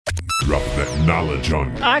Dropping that knowledge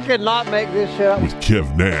on you. I could not make this shit up. With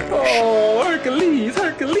Kev Nash. Oh, Hercules.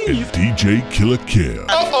 And DJ Killer Kev.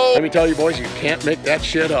 Let me tell you, boys, you can't make that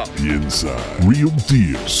shit up. The Inside. Real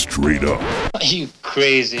deal, straight up. Are you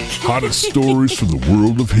crazy? Hottest stories from the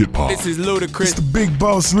world of hip-hop. This is Ludacris. It's the big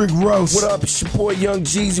boss, Rick Ross. What up? It's your boy, Young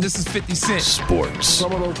Jeezy. This is 50 Cent. Sports.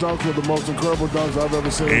 Some of those dunks were the most incredible dunks I've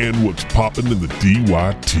ever seen. And what's popping in the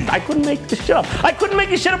DYT. I couldn't make this shit up. I couldn't make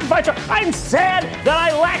this shit up if I tried. I'm sad that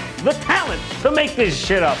I lack the talent to make this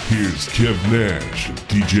shit up. Here's Kev Nash and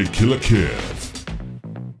DJ Killer Kev.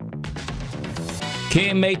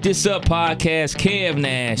 Can't Make This Up podcast, Kev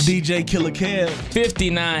Nash. DJ Killer Kev.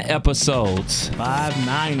 59 episodes.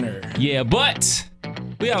 5-9er. Yeah, but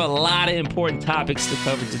we have a lot of important topics to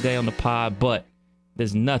cover today on the pod, but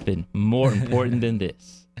there's nothing more important than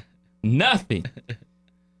this. Nothing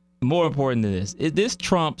more important than this. This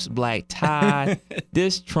trumps Black Tie.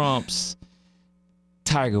 This trumps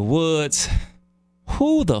Tiger Woods.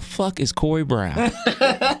 Who the fuck is Corey Brown?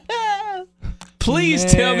 Please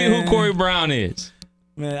tell me who Corey Brown is.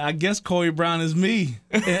 Man, I guess Corey Brown is me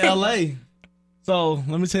in L.A. So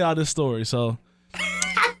let me tell y'all this story. So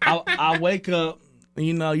I wake up, and,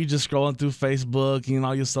 you know, you just scrolling through Facebook, you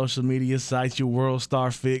know, your social media sites, your World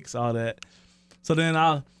Star Fix, all that. So then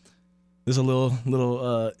there's a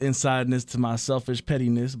little insideness to my selfish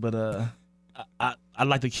pettiness, but I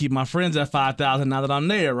like to keep my friends at 5,000 now that I'm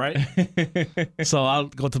there, right? So I'll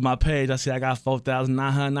go to my page. I see I got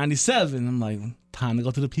 4,997. I'm like, time to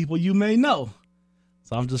go to the people you may know.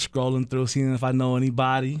 So I'm just scrolling through, seeing if I know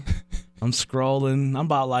anybody. I'm scrolling. I'm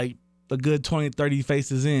about like a good 20, 30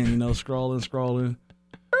 faces in, you know, scrolling.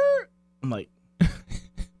 I'm like,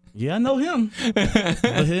 yeah, I know him.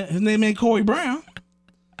 But his name ain't Corey Brown.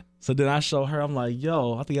 So then I show her. I'm like,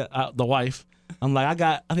 yo, I think the wife. I'm like,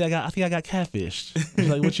 I think I got catfished. She's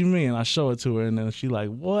like, what you mean? I show it to her, and then she like,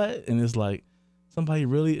 what? And it's like, somebody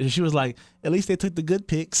really? And she was like, at least they took the good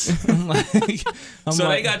pics. So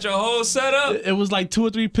they got your whole setup? It was like 2 or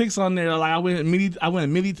 3 pics on there. Like I went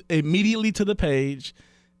immediately to the page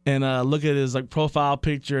and look at his like profile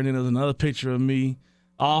picture, and then there's another picture of me,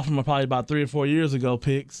 all from probably about 3 or 4 years ago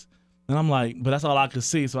pics. And I'm like, but that's all I could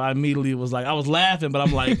see. So I immediately was like, I was laughing, but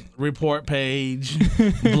I'm like, report page,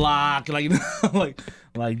 block, like, you know, like,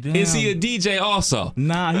 damn. Is he a DJ also?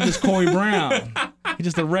 Nah, he's just Corey Brown. He's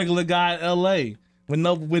just a regular guy in L.A. with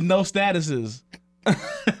no statuses.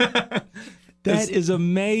 That is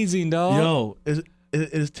amazing, dog. Yo,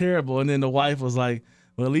 it's terrible. And then the wife was like,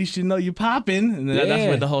 well, at least you know you popping. And that's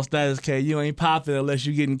where the whole status came. You ain't popping unless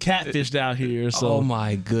you getting catfished out here. So, oh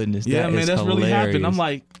my goodness, yeah, man, that's hilarious. really happened. I'm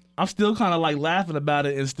like, I'm still kind of like laughing about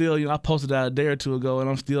it, and still, you know, I posted that a day or two ago, and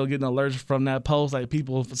I'm still getting alerts from that post, like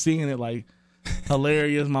people seeing it, like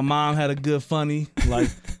hilarious. My mom had a good funny, like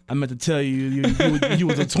I meant to tell you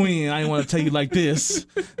was a twin. I didn't want to tell you like this,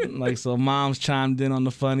 like so. Mom's chimed in on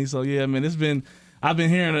the funny, so yeah, man, I've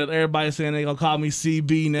been hearing that everybody saying they gonna call me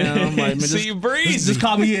CB now. I'm like, man, just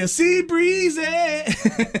call me C Breezy.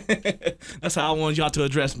 That's how I want y'all to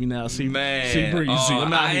address me now. C Breezy.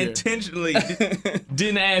 I'm out here. Intentionally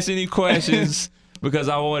didn't ask any questions because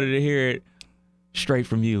I wanted to hear it straight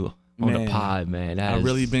from you on the pod, man. I've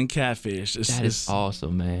really been catfished. That is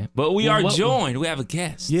awesome, man. But we are joined. We have a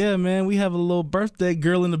guest. Yeah, man. We have a little birthday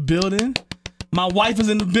girl in the building. My wife is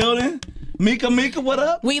in the building. Mika, what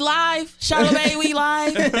up? We live. Charlamagne, we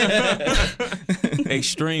live.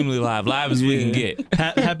 Extremely live as we can get.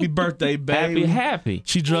 Happy birthday, baby. Happy.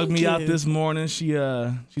 She drugged me out this morning.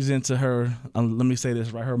 She's into her, let me say this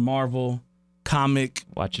right, her Marvel comic.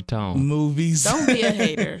 Watch your tone. Movies. Don't be a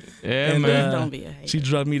hater. Yeah, man. Don't be a hater. She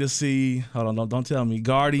drugged me to see, hold on, don't tell me,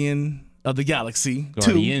 Guardians of the Galaxy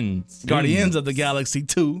 2. Guardians of the Galaxy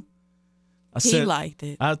 2. He liked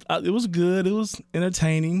it. It was good. It was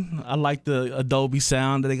entertaining. I liked the Adobe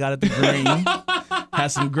sound that they got at the green. Had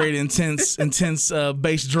some great intense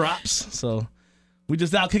bass drops. So we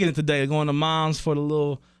just out kicking it today. Going to Mom's for the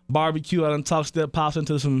little barbecue. I done talked Step Pops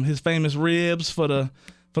into his famous ribs for the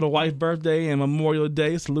wife's birthday and Memorial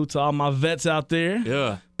Day. Salute to all my vets out there.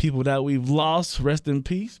 Yeah. People that we've lost, rest in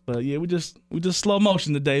peace. But yeah, we just slow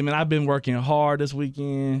motion today, man. I've been working hard this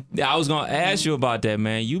weekend. Yeah, I was gonna ask you about that,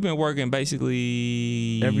 man. You've been working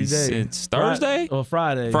basically every day since Thursday or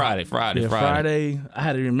Friday. Friday. I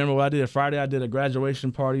had to remember what I did. Friday, I did a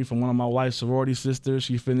graduation party from one of my wife's sorority sisters.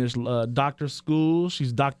 She finished doctor school.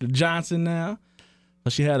 She's Dr. Johnson now. So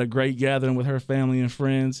she had a great gathering with her family and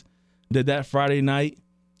friends. Did that Friday night.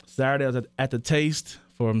 Saturday, I was at the Taste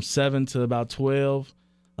from 7 to about 12.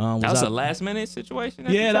 That was a last minute situation?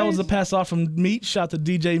 Yeah, that was a pass off from Meach. Shout out to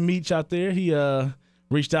DJ Meach out there. He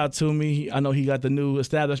reached out to me. I know he got the new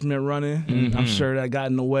establishment running, and I'm sure that got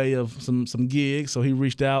in the way of some gigs. So he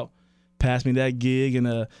reached out, passed me that gig,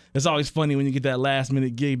 and it's always funny when you get that last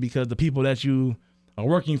minute gig because the people that you are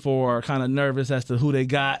working for are kind of nervous as to who they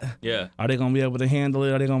got. Yeah. Are they gonna be able to handle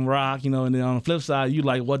it? Are they gonna rock? And then on the flip side, you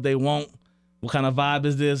like what they want. What kind of vibe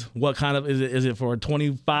is this? What kind of is it? Is it for a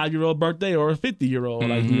 25-year-old birthday or a 50-year-old?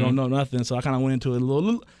 Like you don't know nothing. So I kind of went into it a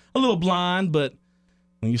little blind, but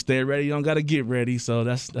when you stay ready, you don't gotta get ready. So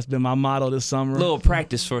that's been my motto this summer. A little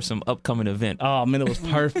practice for some upcoming event. Oh man, it was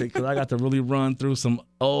perfect because I got to really run through some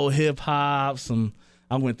old hip hop.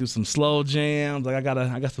 I went through some slow jams. Like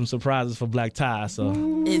I got some surprises for Black Tie. So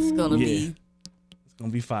It's gonna be. It's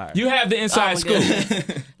gonna be fire. You have the inside scoop.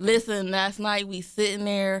 Listen, last night we sitting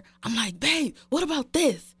there. I'm like, babe, what about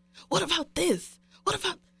this? What about this? What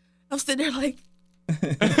about? I'm sitting there like,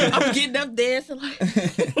 I'm getting up dancing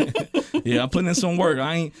like. Yeah, I'm putting in some work.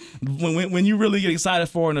 When you really get excited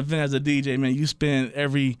for an event as a DJ, man, you spend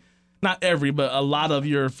not every, but a lot of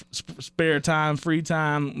your spare time, free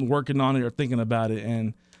time working on it or thinking about it.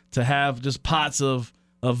 And to have just pots of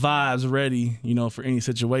vibes ready, for any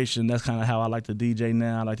situation, that's kind of how I like to DJ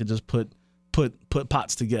now. I like to just put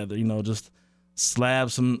pots together, just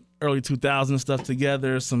slab some early 2000s stuff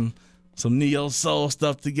together, some neo soul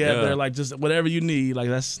stuff together, like just whatever you need. Like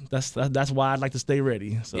that's why I like to stay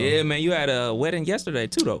ready. So Yeah, man, you had a wedding yesterday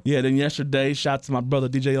too, though. yeah, then yesterday, shout to my brother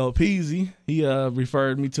DJ Opeasy. He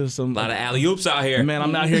referred me to some A lot of alley-oops out here. man.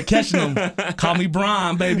 I'm out here catching them. Call me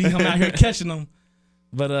Brian, baby. I'm out here catching them.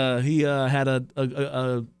 But he had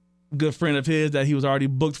a good friend of his that he was already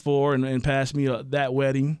booked for and passed me that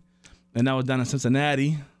wedding, and that was down in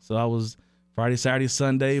Cincinnati. So I was Friday, Saturday,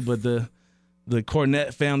 Sunday. But the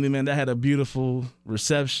Cornett family, man, that had a beautiful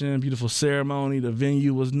reception, beautiful ceremony. The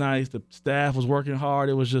venue was nice. The staff was working hard.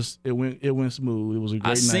 It was just it went smooth. It was a great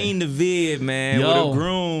night. I seen the vid, man, Yo, with the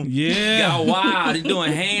groom. yeah. Got wild. He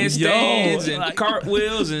doing handstands Yo, and like-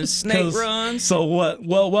 cartwheels and snake runs. So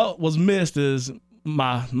what was missed is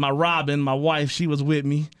my Robin, my wife, she was with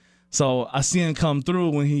me. So I see him come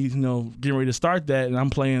through when he, getting ready to start that, and I'm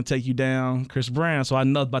playing Take You Down, Chris Brown. So I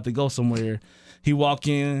know it's about to go somewhere. He walk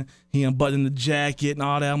in, he unbuttoned the jacket and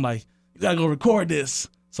all that. I'm like, you gotta go record this.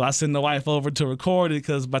 So I sent the wife over to record it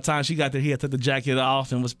because by the time she got there, he had took the jacket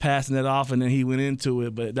off and was passing it off, and then he went into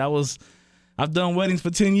it. But I've done weddings for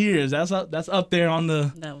 10 years. That's up there on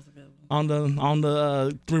the That was a good one. on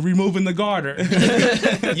the removing the garter.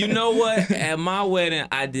 You know what? At my wedding,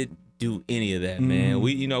 I didn't do any of that, man.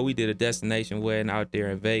 We did a destination wedding out there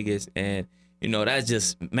in Vegas, and that's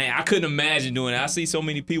just, man, I couldn't imagine doing it. I see so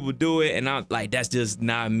many people do it, and I'm like, that's just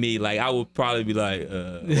not me. Like, I would probably be like, why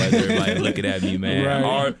is everybody looking at me, man?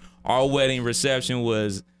 Right. Our wedding reception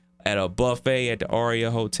was at a buffet at the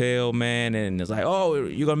Aria Hotel, man, and it's like, oh,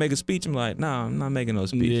 you're gonna make a speech? I'm like, no, I'm not making no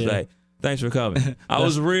speech. Yeah. Like, thanks for coming. I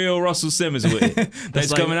was real Russell Simmons with it. Thanks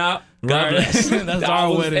for like- coming out. God Right. bless. That's I our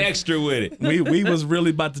was wedding. extra with it. we was really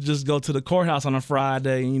about to just go to the courthouse on a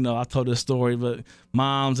Friday. I told this story, but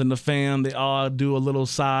moms and the fam, they all do a little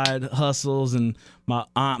side hustles, and my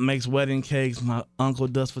aunt makes wedding cakes. My uncle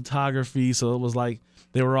does photography. So it was like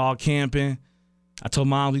they were all camping. I told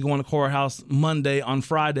mom we going to courthouse Monday on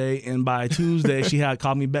Friday, and by Tuesday she had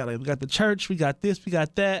called me back like, we got the church, we got this, we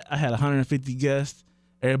got that. I had 150 guests.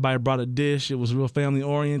 Everybody brought a dish. It was real family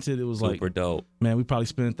oriented. It was Super like, dope. man, we probably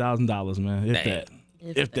spent $1,000, man, if Damn. that.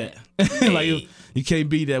 If that. Like you can't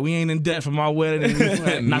beat that. We ain't in debt from our wedding.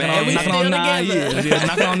 knocking Man. on 9 Still years. Yeah,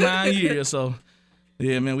 knocking on 9 years. So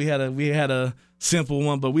yeah, man, we had a simple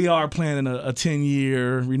one, but we are planning a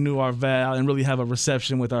 10-year, renew our vow, and really have a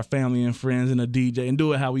reception with our family and friends and a DJ and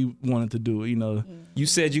do it how we wanted to do it. You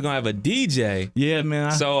said you're gonna have a DJ. Yeah,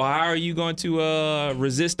 man. So how are you going to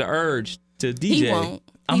resist the urge to DJ? He won't.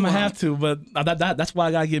 I'm gonna have to, but that's why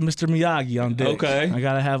I gotta get Mr. Miyagi on deck. Okay. I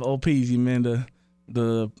gotta have OPZ, man,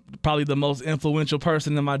 the probably the most influential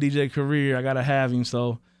person in my DJ career. I gotta have him,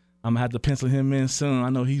 so I'm gonna have to pencil him in soon. I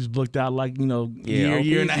know he's booked out like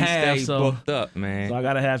year and a half, stay so booked up, man. I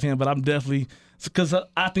gotta have him. But I'm definitely, because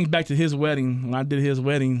I think back to his wedding. When I did his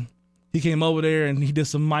wedding, he came over there and he did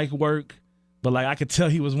some mic work, but like I could tell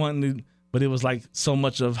he was wanting to. But it was like so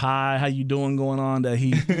much of hi, how you doing going on that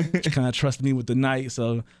he kind of trusted me with the night.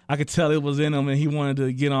 So I could tell it was in him and he wanted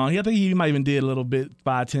to get on. I think he might even did a little bit,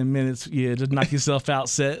 5-10 minutes. Yeah, just knock yourself out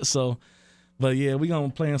set. So, but yeah, we're going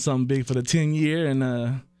to plan something big for the 10-year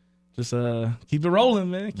and just keep it rolling,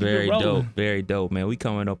 man. Keep Very it rolling. dope. Very dope, man. We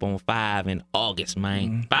coming up on 5 in August,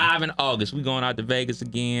 man. 5 in August. We going out to Vegas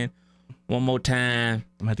again. One more time. I'm going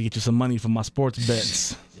to have to get you some money for my sports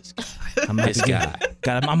bets. This guy.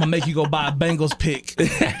 I'm going to make you go buy a Bengals pick.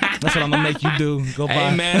 That's what I'm gonna make you do. Go buy.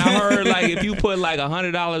 Hey man, I heard like if you put like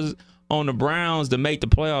 $100 on the Browns to make the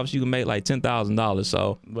playoffs, you can make like $10,000.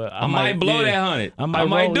 So But I might blow that 100. I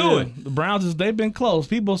might do it. The Browns they've been close.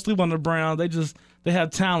 People sleep on the Browns. They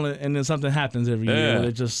have talent, and then something happens every year.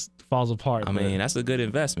 It just falls apart. I mean, that's a good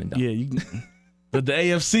investment, though. Yeah, but the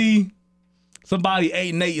AFC, somebody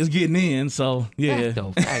 8-8 is getting in. So yeah,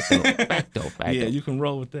 Facto. yeah, you can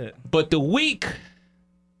roll with that. But the week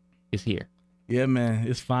is here. Yeah, man,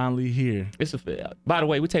 it's finally here. By the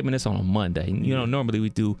way, we're taping this on a Monday. You know, normally we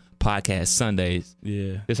do podcast Sundays.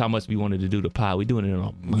 Yeah. That's how much we wanted to do the pod. We're doing it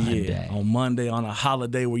on Monday. Yeah, on Monday, on a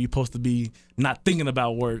holiday where you're supposed to be not thinking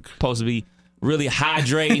about work. Supposed to be really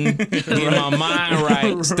hydrating, getting my mind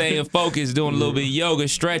right, staying focused, doing a little bit of yoga,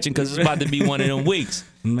 stretching, because it's about to be one of them weeks.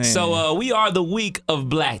 Man. So we are the week of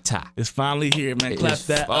black tie. It's finally here, man. Clap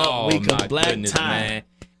that up. Week of black tie. Man.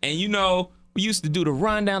 And you know, we used to do the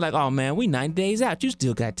rundown like, oh man, we 90 days out. You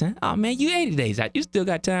still got time. Oh man, you 80 days out. You still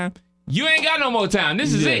got time. You ain't got no more time.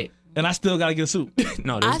 This is it. And I still got to get a suit.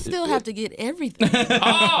 No, I still have to get everything.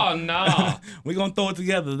 Oh, no. We're going to throw it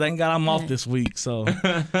together. Thank God I'm off this week, so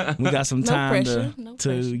we got some time to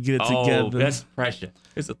get it together. Oh, that's pressure.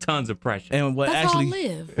 It's a tons of pressure. And what That's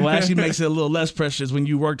actually makes it a little less pressure is when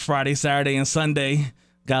you worked Friday, Saturday, and Sunday.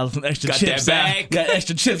 Got some extra chips that bag. Got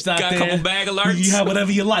extra chips out there. Got a couple bag alerts. You have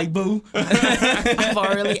whatever you like, boo. I've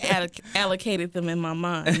already allocated them in my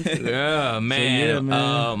mind. Yeah, man. So,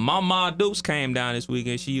 man. My Ma Dukes came down this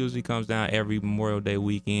weekend. She usually comes down every Memorial Day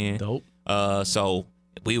weekend. Dope. So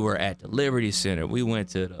we were at the Liberty Center. We went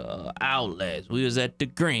to the outlets. We was at the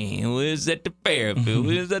Green. We was at the Fairfield.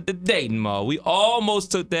 We was at the Dayton Mall. We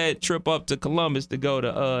almost took that trip up to Columbus to go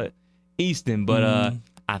to Easton, but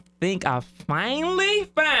I think I finally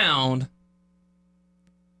found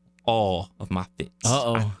all of my fits.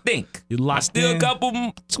 I think. You locked still in? a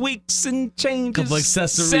couple tweaks and changes. Couple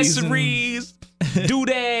accessories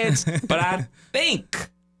doodads. But I think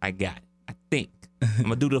I got it. I think. I'm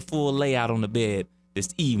going to do the full layout on the bed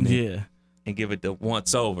this evening. Yeah. And give it the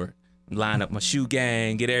once over. Line up my shoe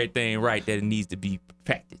game. Get everything right that it needs to be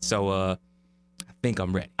perfected. So, I think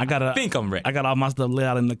I'm ready. I think I'm ready. I got all my stuff laid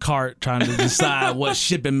out in the cart, trying to decide what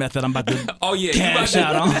shipping method I'm about to cash you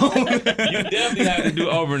out on. You definitely have to do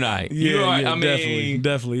overnight.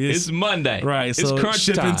 Definitely. It's Monday. Right. It's so crunch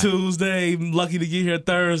shipping time. Tuesday. Lucky to get here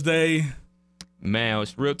Thursday. Man,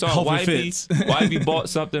 it's real talk. Hope it fits. Wifey bought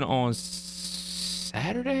something on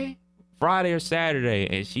Friday or Saturday,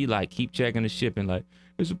 and she like keep checking the shipping. Like,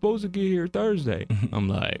 it's supposed to get here Thursday. I'm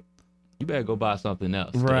like, you better go buy something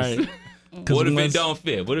else. Right. What if it don't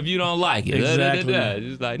fit? What if you don't like it? Exactly.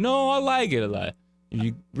 It's like, no, I like it. Like,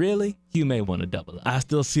 you really? You may want to double up. I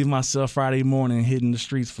still see myself Friday morning hitting the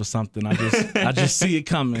streets for something. I just see it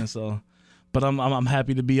coming. So, but I'm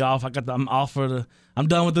happy to be off. I'm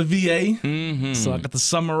done with the VA. Mm-hmm. So I got the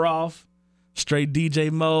summer off. Straight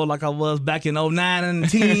DJ mode like I was back in 09 and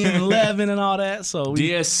 10 and 11 and all that. So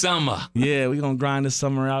Dear summer. Yeah, we're gonna grind this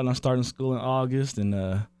summer out, and I'm starting school in August,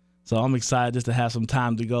 and so I'm excited just to have some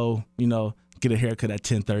time to go, get a haircut at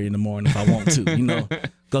 10:30 in the morning if I want to,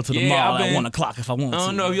 go to the mall at 1 o'clock if I want to. I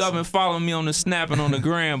don't know if y'all been following me on the Snap and on the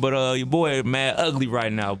gram, but your boy mad ugly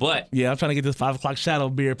right now. But yeah, I'm trying to get this 5 o'clock shadow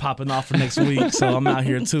beard popping off for next week, so I'm out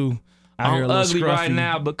here too. I'm ugly right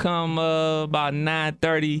now. Become about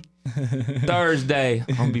 9:30 Thursday.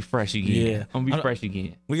 I'm gonna be fresh again. Yeah, I'm gonna be fresh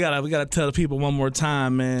again. We gotta tell the people one more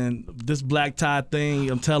time, man. This black tie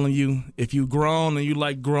thing, I'm telling you, if you grown and you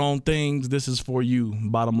like grown things, this is for you.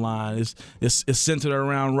 Bottom line, it's centered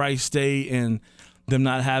around Rice State and them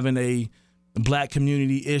not having a black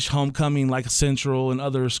community-ish homecoming like Central and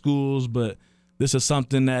other schools, but this is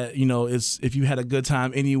something that, it's if you had a good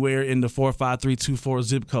time anywhere in the 45324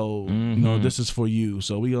 zip code, this is for you.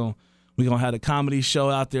 So we gonna have a comedy show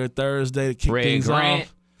out there Thursday to kick things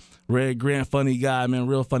off. Red Grant, funny guy, man,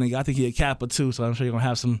 real funny guy. I think he a Kappa too, so I'm sure you're gonna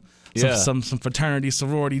have some fraternity,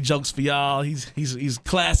 sorority jokes for y'all. He's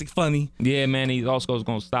classic funny. Yeah, man. He also is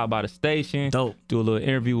gonna stop by the station, dope, do a little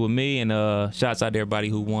interview with me, and shouts out to everybody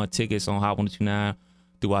who won tickets on Hot 129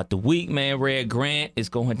 throughout the week, man. Red Grant is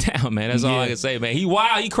going down, man. That's all I can say, man. He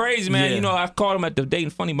wild, he crazy, man. Yeah. I called him at the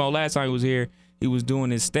Dayton Funny Bone last time he was here. He was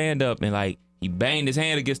doing his stand up and like he banged his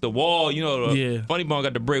hand against the wall. Funny Bone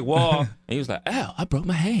got the brick wall, and he was like, "Ow, I broke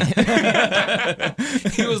my hand."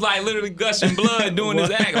 He was like literally gushing blood doing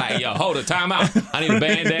his act. Like, yo, hold a time out. I need a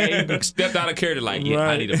Band-Aid. Stepped out of character like, yeah,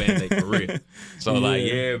 I need a Band-Aid for real. So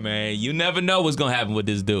yeah, man, you never know what's gonna happen with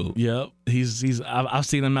this dude. Yep, I've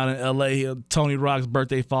seen him out in L.A. Tony Rock's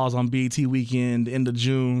birthday falls on BET weekend, end of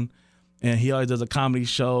June, and he always does a comedy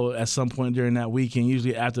show at some point during that weekend,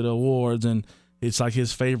 usually after the awards, and it's like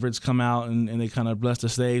his favorites come out and they kind of bless the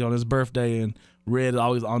stage on his birthday, and Red is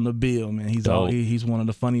always on the bill, man. He's one of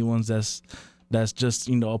the funny ones that's just,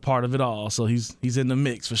 you know, a part of it all. So he's in the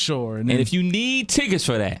mix for sure. And if you need tickets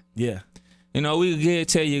for that, yeah, you know, we could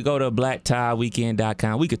tell you go to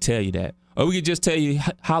blacktieweekend.com. We could tell you that. Or we could just tell you,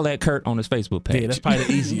 holla at Kurt on his Facebook page. Yeah, that's probably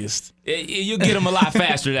the easiest. You'll get him a lot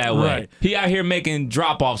faster that way. Right. He out here making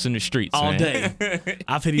drop-offs in the streets, all man. day.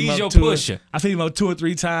 I've hit him He's up your two pusher. I've hit him up 2 or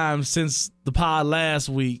 3 times since the pod last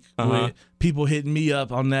week with people hitting me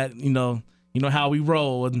up on that, you know how we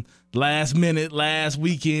roll, and last minute, last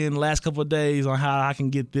weekend, last couple of days on how I can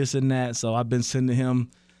get this and that. So I've been sending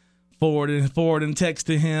him forwarding text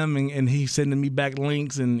to him, and he's sending me back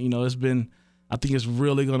links, and you know, I think it's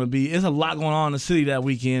really gonna be. It's a lot going on in the city that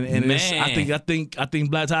weekend, and I think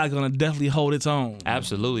Black Tie is gonna definitely hold its own.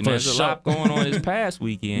 Absolutely, man. There's a lot going on this past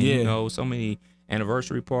weekend. Yeah. You know, so many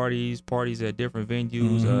anniversary parties at different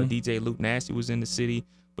venues. DJ Luke Nasty was in the city,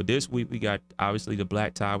 but this week we got obviously the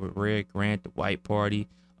Black Tie with Red Grant, the White Party.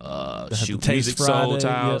 Shoot, Music Soul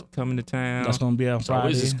Child coming to town. That's gonna be on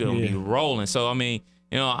Friday. So this is gonna be rolling. So I mean,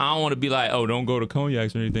 you know, I don't want to be like, oh, don't go to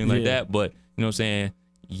Cognacs or anything like that, but you know what I'm saying.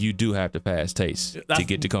 You do have to pass Taste to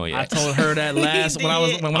get to Cognac. I told her that last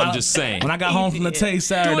I'm just saying. When I got home from the Taste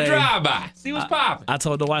Saturday, do a drive-by, see what's popping. I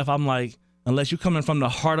told the wife, I'm like, unless you're coming from the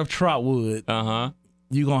heart of Trotwood,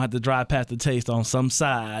 you're gonna have to drive past the Taste on some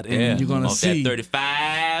side, and you're gonna see that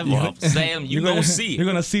 35 or Salem. You're gonna see. You're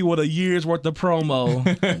gonna see what a year's worth of promo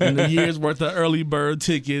and a year's worth of early bird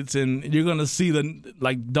tickets, and you're gonna see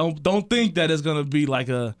don't think that it's gonna be like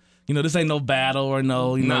a. You know, this ain't no battle or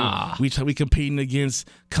no, you know, we competing against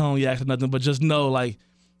Cognac or nothing, but just know, like,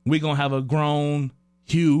 we going to have a grown,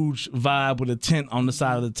 huge vibe with a tent on the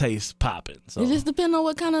side of the Taste popping. So. It just depends on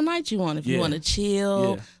what kind of night you want. If you want to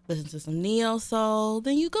chill, listen to some neo soul,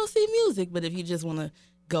 then you go see music. But if you just want to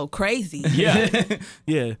go crazy.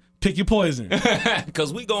 Yeah, pick your poison.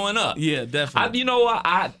 Because we going up. Yeah, definitely. You know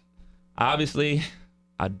what? Obviously...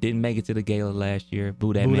 I didn't make it to the gala last year.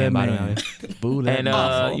 Boo that man. Boo that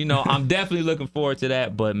man. You know, I'm definitely looking forward to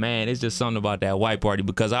that. But, man, it's just something about that White Party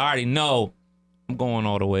because I already know I'm going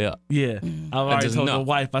all the way up. Yeah. I've already told the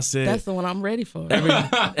wife, I said. That's the one I'm ready for.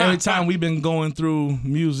 Every time we've been going through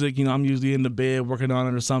music, you know, I'm usually in the bed working on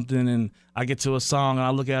it or something, and I get to a song, and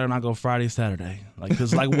I look at her, and I go, Friday, Saturday. Like,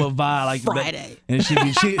 because, like, what vibe? Like, Friday. And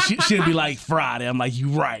she'll be like, Friday. I'm like, you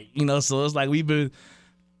right. You know, so it's like we've been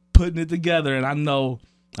putting it together, and I know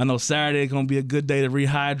Saturday is going to be a good day to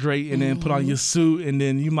rehydrate and then put on your suit. And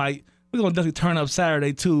then we're going to definitely turn up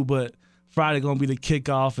Saturday too, but Friday going to be the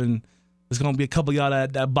kickoff. And there's going to be a couple of y'all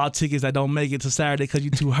that bought tickets that don't make it to Saturday because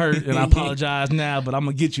you're too hurt. And I apologize now, but I'm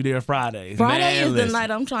going to get you there Friday. Friday is the night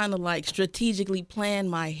I'm trying to like strategically plan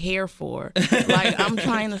my hair for. Like I'm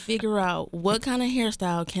trying to figure out what kind of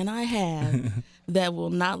hairstyle can I have that will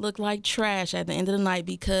not look like trash at the end of the night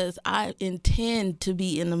because I intend to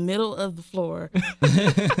be in the middle of the floor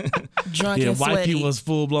drunk and sweaty. Wifey was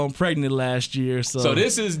full-blown pregnant last year. So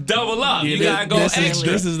this is double up. You got to go extra.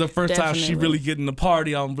 This is the first time she really getting the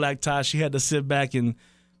party on Black Tie. She had to sit back and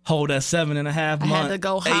hold that 7.5 months. I had to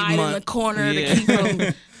go hide in the corner to keep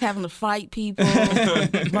from having to fight people,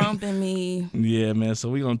 bumping me. Yeah, man. So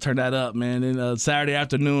we're going to turn that up, man. And Saturday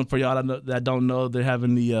afternoon, for y'all that don't know, they're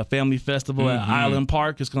having the Family Festival at Island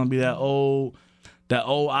Park. It's going to be that old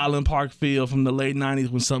Island Park feel from the late 90s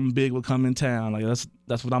when something big would come in town. Like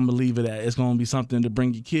that's what I'm going to leave it at. It's going to be something to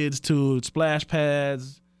bring your kids to, splash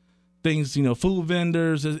pads, things, you know, food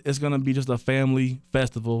vendors. It's going to be just a family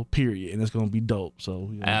festival, period, and it's going to be dope.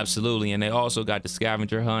 So Absolutely, and they also got the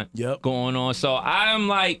scavenger hunt Yep. going on. So I'm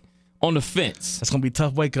like on the fence. That's going to be a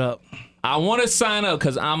tough wake up. I want to sign up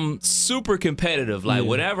because I'm super competitive. Like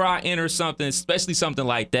whenever I enter something, especially something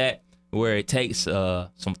like that, where it takes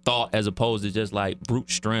some thought as opposed to just like brute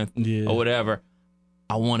strength or whatever,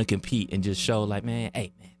 I want to compete and just show like, man,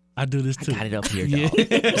 hey, man. I do this too. I got it up here, dog.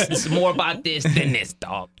 It's more about this than this,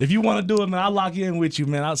 dog. If you want to do it, man, I'll lock in with you,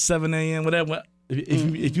 man. Out 7 a.m., whatever.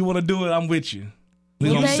 If you want to do it, I'm with you.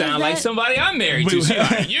 You sound like somebody I'm married to.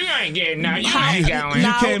 You ain't getting out. You ain't going.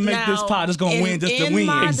 You can't make this pot. It's going to win just to win.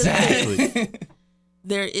 Exactly.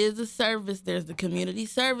 There is a service. There's the community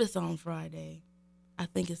service on Friday. I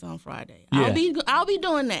think it's on Friday. Yeah. I'll be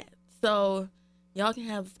doing that. So y'all can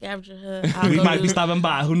have a scavenger hunt. We might be stopping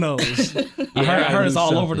by. Who knows? I heard it's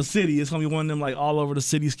all over the city. It's gonna be one of them like all over the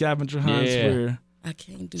city scavenger hunts where I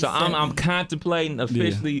can't do. So I'm contemplating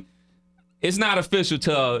officially. Yeah. It's not official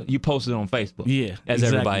till you post it on Facebook. Yeah, as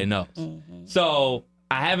everybody knows. Mm-hmm. So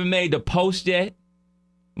I haven't made the post yet.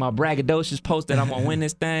 My braggadocious post that I'm gonna win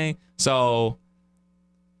this thing. So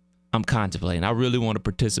I'm contemplating. I really want to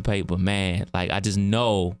participate, but man, like I just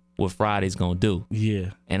know what Friday's gonna do.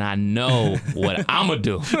 Yeah. And I know what I'm gonna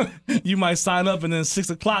do. You might sign up and then 6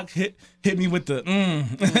 o'clock hit me with the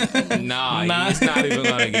Nah, it's not even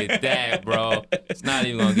gonna get that, bro. It's not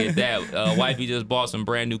even gonna get that. Wifey just bought some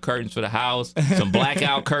brand new curtains for the house, some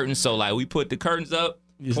blackout curtains. So like we put the curtains up,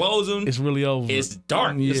 close them. It's really over. It's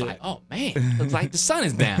dark. Yeah. It's like, oh man, looks like the sun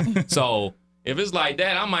is down. So if it's like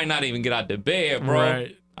that, I might not even get out the bed, bro.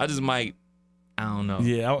 Right. I just might. I don't know.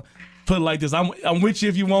 Yeah, I'll put it like this. I'm with you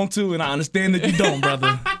if you want to, and I understand that you don't,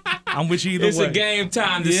 brother. I'm with you either It's way. a game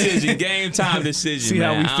time decision. Yeah. Game time decision. See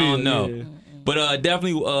man. how we feel. I don't know. Yeah. But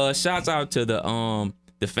definitely shouts out to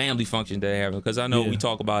the family function they're having, because I know we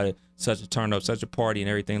talk about it, such a turn up, such a party and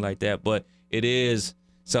everything like that, but it is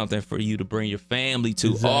something for you to bring your family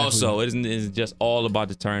to. Exactly. Also, it isn't just all about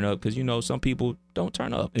the turn up, because some people don't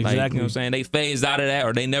turn up. Exactly. Like, you know what I'm saying? They phased out of that,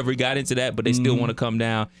 or they never got into that, but they still want to come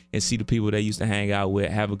down and see the people they used to hang out with,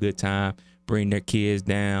 have a good time, bring their kids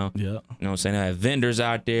down. Yeah. You know what I'm saying? They have vendors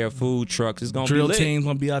out there, food trucks. It's gonna Drill be lit. team's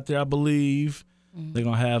gonna be out there, I believe. They're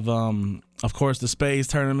gonna have, of course, the spades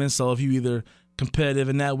tournament. So if you either competitive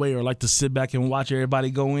in that way or like to sit back and watch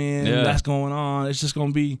everybody go in, that's going on. It's just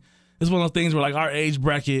gonna be. It's one of those things where like our age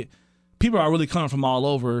bracket, people are really coming from all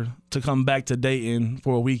over to come back to Dayton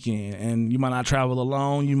for a weekend, and you might not travel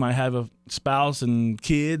alone. You might have a spouse and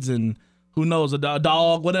kids, and who knows, a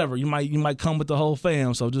dog, whatever. You might come with the whole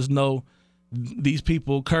fam. So just know these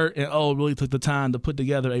people, Kurt and O, really took the time to put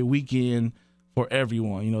together a weekend for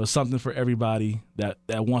everyone. It's something for everybody that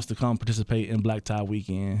wants to come participate in Black Tie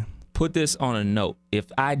Weekend. Put this on a note. If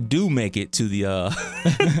I do make it to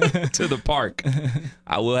the to the park,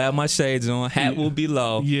 I will have my shades on. Hat will be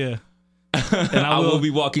low. Yeah. And I will be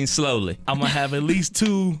walking slowly. I'm going to have at least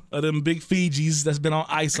 2 of them big Fijis that's been on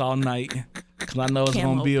ice all night. Because I know it's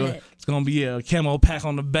going to be a camo pack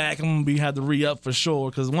on the back. I'm going to have to re-up for sure.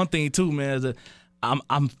 Because one thing, too, man, is that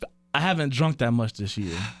I haven't drunk that much this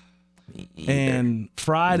year. And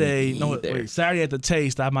Saturday at the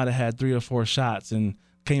Taste, I might have had 3 or 4 shots and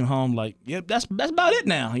came home like, yep, that's about it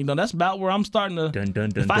now. That's about where I'm starting to.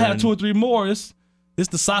 If I have 2 or 3 more, it's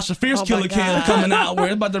the Sasha Fierce Killer Kid coming out where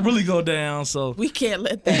it's about to really go down. So We can't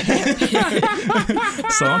let that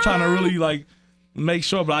happen. so I'm trying to really like make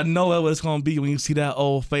sure, but I know what it's gonna be when you see that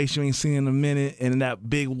old face you ain't seen in a minute, and that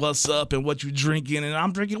big what's up and what you drinking, and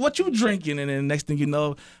I'm drinking what you drinking, and then next thing you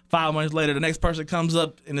know, 5 months later, the next person comes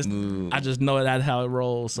up, and I just know that's how it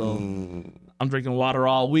rolls. So I'm drinking water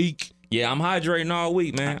all week. Yeah, I'm hydrating all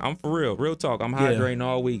week, man. I'm for real talk. I'm hydrating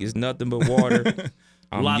all week. It's nothing but water.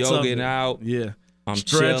 I'm Lots of yogging it. out. Yeah, I'm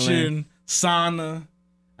stretching, chilling. sauna.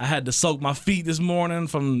 I had to soak my feet this morning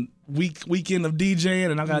from weekend of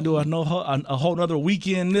DJing, and I gotta do a whole other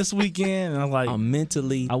weekend this weekend. And I'm like, I'm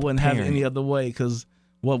mentally I wouldn't have it preparing. any other way, because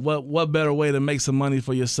what better way to make some money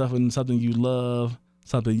for yourself and something you love,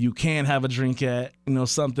 something you can have a drink at,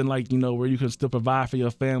 something like, where you can still provide for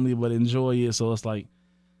your family but enjoy it. So it's like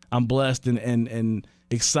I'm blessed and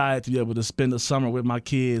excited to be able to spend the summer with my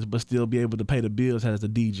kids but still be able to pay the bills as a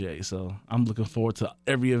DJ. So I'm looking forward to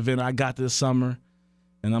every event I got this summer,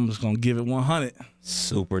 and I'm just gonna give it 100.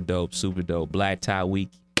 Super dope. Black Tie Week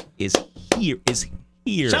is here. It's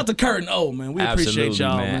here. Shout out to Kurt and O, man. We appreciate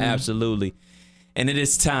y'all, man. Absolutely. And it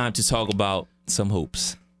is time to talk about some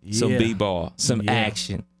hoops, some Yeah. b-ball, some Yeah.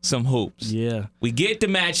 action, some hoops. Yeah. We get the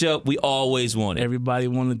matchup we always wanted. Everybody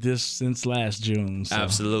wanted this since last June. So.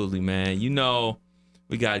 Absolutely, man.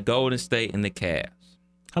 We got Golden State and the Cavs.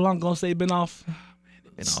 How long Golden State been off?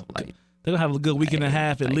 They're They're gonna have a good week and a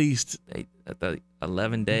half at least,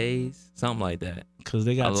 11 days, something like that. because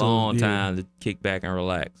they got A long time to kick back and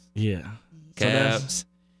relax. Yeah. So that's-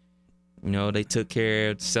 Cavs, they took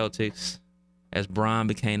care of the Celtics as Bron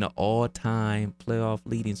became the all-time playoff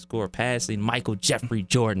leading scorer, passing Michael Jeffrey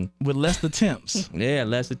Jordan. with less attempts. Yeah,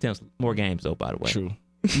 less attempts, more games though, by the way. True.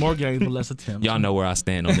 More games with less attempts. Y'all know where I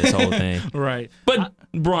stand on this whole thing. Right. But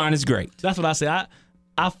Bron is great. That's what I say.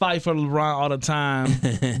 I fight for LeBron all the time,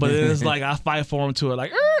 but it's like I fight for him to it.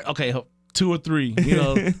 Like, okay, 2 or 3.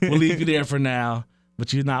 We'll leave you there for now,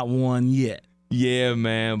 but you're not one yet. Yeah,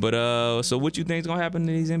 man. But so what you think is gonna happen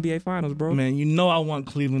in these NBA finals, bro? Man, I want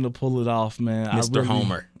Cleveland to pull it off, man. Mr.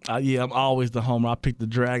 Homer. Yeah, I'm always the homer. I pick the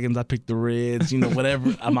Dragons. I pick the Reds.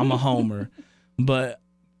 Whatever. I'm a homer. But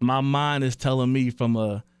my mind is telling me from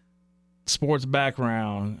a sports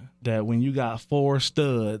background that when you got 4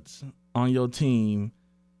 studs on your team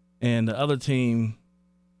and the other team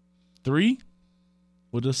 3,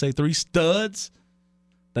 we'll just say 3 studs,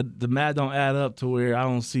 that the math don't add up to where I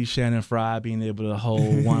don't see Shannon Fry being able to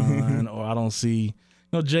hold one, or I don't see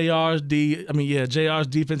JR's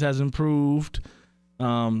defense has improved.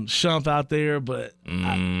 Shump out there, but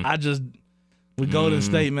I just With Golden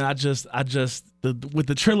State, man, with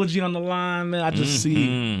the trilogy on the line, man, I just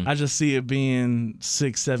see it being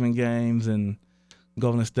 6-7 games and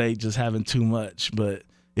Golden State just having too much. But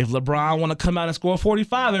if LeBron want to come out and score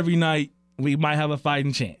 45 every night, we might have a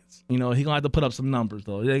fighting chance. He gonna have to put up some numbers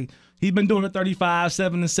though. He's been doing it 35,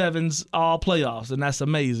 7-7s all playoffs, and that's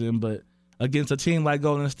amazing. But against a team like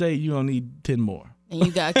Golden State, you don't need 10 more. And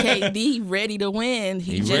you got KD ready to win.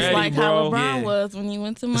 He just ready, like bro. how LeBron was when he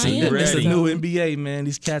went to Miami. It's a new NBA, man.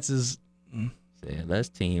 These cats is Yeah, let's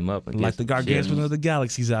team up against like the gargantuan of the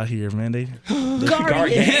galaxies out here, man. They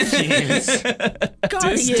Gargantuans.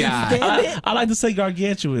 Guardians, This guy. damn it. I like to say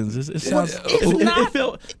gargantuans. It sounds. It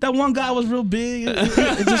felt that one guy was real big.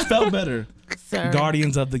 It just felt better. Sir.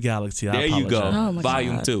 Guardians of the Galaxy. There you go. apologize. Oh, my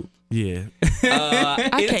Volume God. 2. Yeah.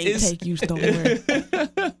 I can't take you somewhere.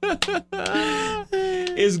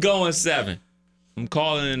 It's going 7. I'm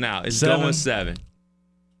calling it now. It's 7. going 7.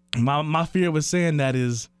 My fear with saying that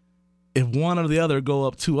is if one or the other go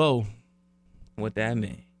up 2-0, What that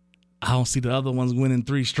mean? I don't see the other ones winning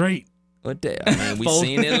 3 straight. What that? I mean, we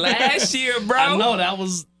seen it last year, bro. I know that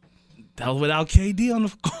was without KD on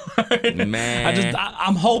the court. Man.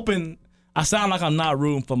 I'm hoping. I sound like I'm not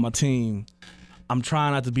rooting for my team. I'm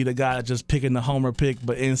trying not to be the guy that just picking the homer pick,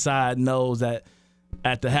 but inside knows that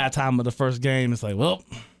at the halftime of the first game, it's like, well,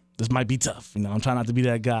 this might be tough. I'm trying not to be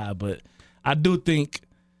that guy, but I do think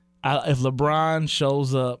if LeBron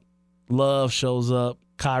shows up, Love shows up,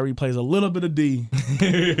 Kyrie plays a little bit of D,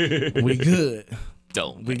 we good.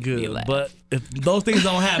 Don't We make me good. laugh. But if those things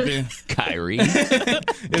don't happen, Kyrie.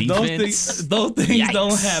 if Defense. those things Yikes.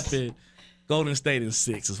 don't happen, Golden State in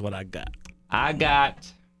 6 is what I got. I got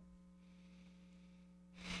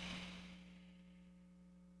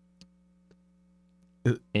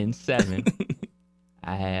in 7.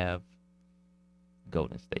 I have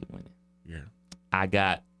Golden State winning.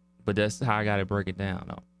 Yeah. But that's how I got to break it down,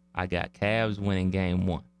 though. I got Cavs winning game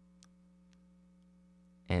 1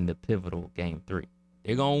 and the pivotal game 3.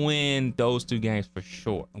 They're going to win those 2 games for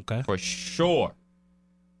sure. Okay. For sure.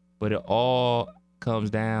 But it all comes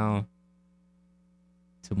down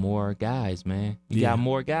to more guys, man. You got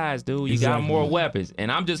more guys, dude. You got Exactly. more weapons.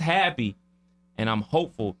 And I'm just happy and I'm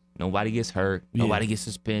hopeful nobody gets hurt. Yeah. Nobody gets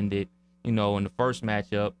suspended. In the first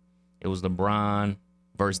matchup, it was LeBron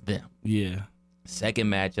versus them. Yeah. Second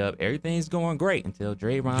matchup, everything's going great until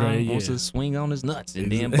Draymond Dre, wants yeah. to swing on his nuts,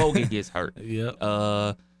 and then Bogut gets hurt.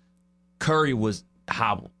 Yep. Curry was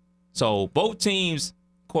hobbled. So both teams,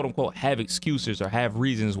 quote unquote, have excuses or have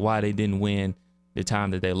reasons why they didn't win the time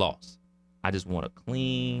that they lost. I just want a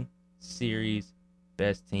clean series,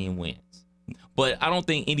 best team wins. But I don't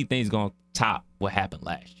think anything's going to top what happened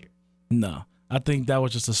last year. No. I think that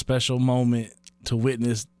was just a special moment to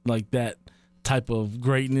witness like that type of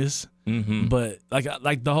greatness. Mm-hmm. But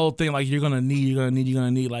like the whole thing, like you're gonna need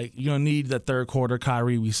that third quarter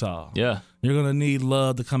Kyrie we saw. Yeah. You're gonna need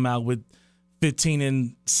Love to come out with 15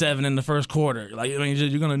 and 7 in the first quarter. Like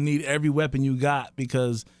you're gonna need every weapon you got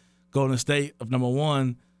because Golden State, of number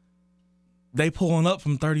one, they pulling up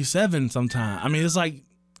from 37 sometime. I mean, it's like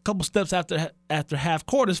a couple steps after half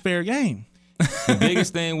court is fair game. The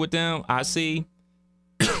biggest thing with them I see,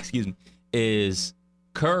 excuse me, is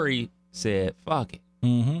Curry said, fuck it.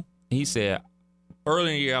 Mm-hmm. He said,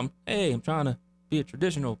 early in the year, I'm trying to be a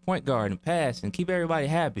traditional point guard and pass and keep everybody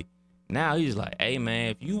happy. Now he's like, hey,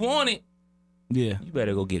 man, if you want it, Yeah. you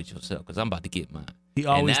better go get it yourself because I'm about to get mine. He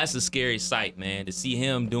And always that's a scary sight, man, to see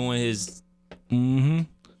him doing his Mm-hmm.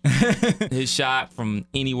 his shot from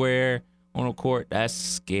anywhere on the court. That's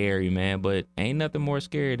scary, man. But ain't nothing more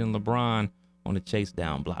scary than LeBron on the chase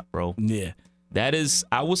down block, bro. Yeah. That is,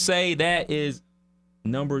 I will say that is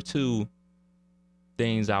number 2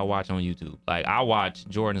 things I watch on YouTube. Like, I watch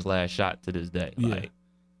Jordan's last shot to this day. Yeah. Like,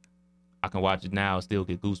 I can watch it now and still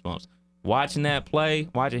get goosebumps. Watching that play,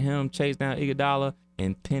 watching him chase down Iguodala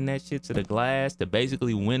and pin that shit to the glass to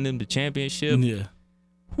basically win them the championship. Yeah.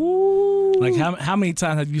 Woo. Like how many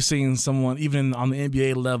times have you seen someone, even on the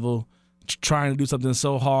NBA level, trying to do something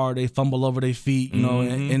so hard they fumble over their feet,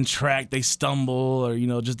 in track they stumble,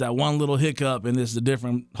 or just that one little hiccup and it's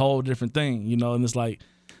a whole different thing, and it's like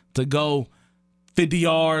to go 50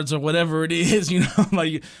 yards or whatever it is,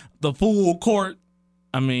 like the full court.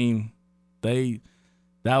 I mean,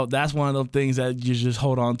 that's one of those things that you just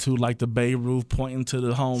hold on to, like the Babe Ruth pointing to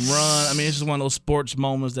the home run. I mean, it's just one of those sports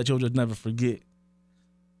moments that you'll just never forget.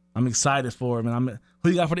 I'm excited for him, and who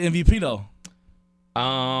you got for the MVP though?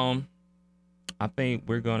 I think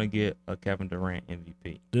we're gonna get a Kevin Durant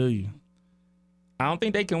MVP. Do you? I don't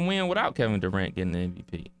think they can win without Kevin Durant getting the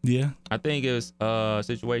MVP. Yeah. I think it's a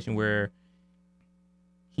situation where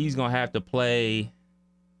he's gonna have to play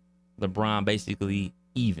LeBron basically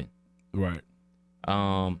even. Right.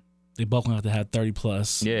 They both gonna have to have 30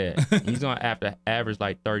 plus. Yeah, he's gonna have to average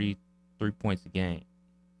like 33 points a game.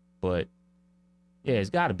 But yeah, it's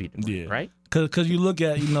got to be the right? Because you look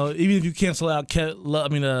at, even if you cancel out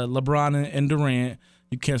LeBron and Durant,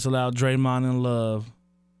 you cancel out Draymond and Love,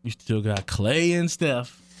 you still got Clay and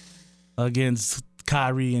Steph against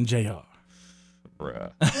Kyrie and JR.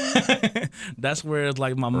 Bruh. That's where it's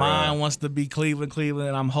like my mind wants to be Cleveland,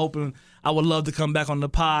 and I'm hoping I would love to come back on the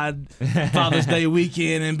pod Father's Day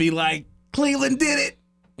weekend and be like, Cleveland did it.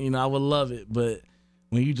 I would love it. But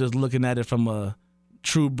when you just looking at it from a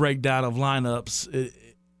true breakdown of lineups,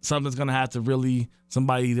 something's going to have to really,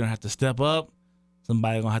 somebody either have to step up,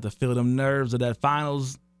 somebody going to have to feel them nerves of that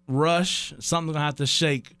finals rush. Something's going to have to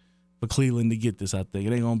shake for Cleveland to get this, I think.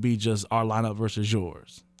 It ain't going to be just our lineup versus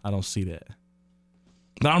yours. I don't see that.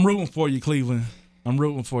 But I'm rooting for you, Cleveland. I'm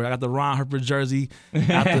rooting for you. I got the Ron Harper jersey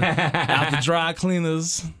out the dry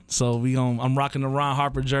cleaners. So I'm rocking the Ron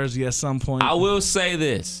Harper jersey at some point. I will say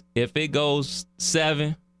this. If it goes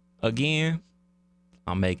 7 again,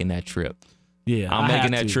 I'm making that trip. Yeah, I'm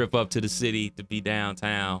making that trip up to the city to be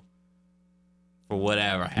downtown for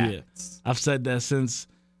whatever happens. Yeah. I've said that since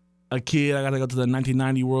a kid. I got to go to the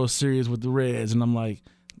 1990 World Series with the Reds, and I'm like,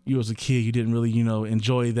 you as a kid, you didn't really,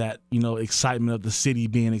 enjoy that, excitement of the city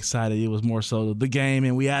being excited. It was more so the game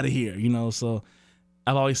and we out of here, So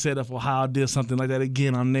I've always said if Ohio did something like that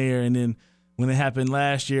again, I'm there. And then when it happened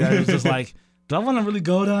last year, I was just like, do I want to really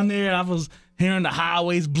go down there? I was hearing the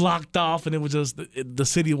highways blocked off, and it was just the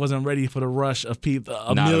city wasn't ready for the rush of people,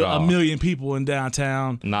 a million people in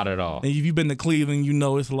downtown. Not at all. And if you've been to Cleveland,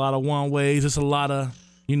 it's a lot of one-ways. It's a lot of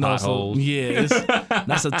potholes.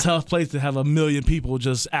 That's a tough place to have a million people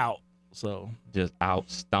just out. So just out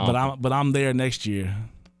stomping. But I'm there next year.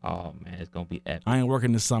 Oh man, it's gonna be epic. I ain't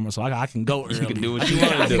working this summer, so I can go early. You can do what you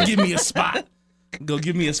want to do. Give me a spot. Go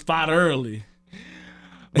give me a spot early.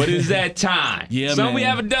 But it's that time. Yeah, Something man. we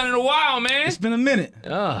haven't done in a while, man. It's been a minute.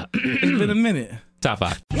 It's been a minute. Top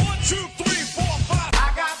 5. 1, 2, 3, 4, 5.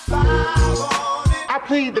 I got 5 on it. I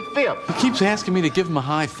plead the 5th. He keeps asking me to give him a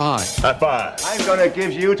high five. High five. I'm gonna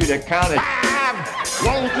give you to the count of 5.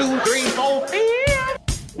 1, 2, 3, 4,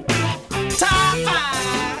 5. Top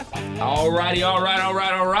 5. All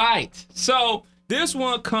right. So this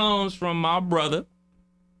one comes from my brother.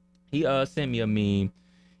 He sent me a meme.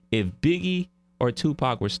 If Biggie or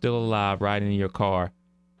Tupac were still alive riding in your car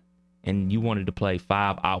and you wanted to play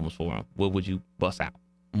 5 albums for them, what would you bust out?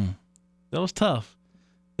 That was tough.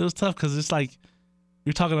 It was tough because it's like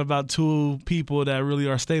you're talking about two people that really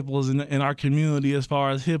are staples in our community as far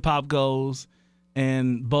as hip-hop goes,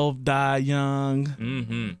 and both died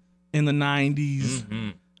young in the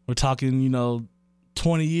 90s. We're talking,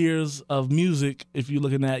 20 years of music if you're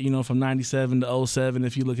looking at, from 97 to 07,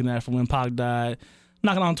 if you're looking at from when Pac died.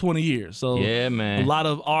 Knocking on 20 years. So yeah, man. A lot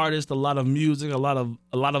of artists, a lot of music, a lot of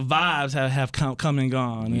vibes have come and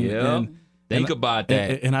gone. Yeah. Think about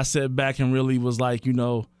that. And I sat back and really was like,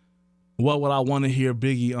 what would I want to hear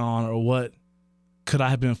Biggie on, or what could I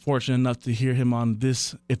have been fortunate enough to hear him on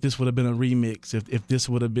this, if this would have been a remix, if this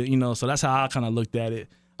would have been, so that's how I kind of looked at it.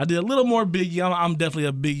 I did a little more Biggie. I'm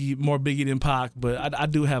definitely more Biggie than Pac, but I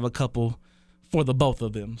do have a couple for the both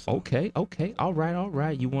of them. So. Okay. All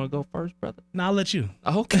right. You want to go first, brother? No, I'll let you.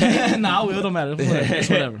 Okay. No, it don't matter. It's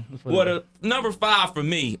whatever. Well, number 5 for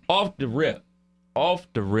me, off the rip,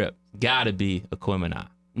 gotta be Aquemini.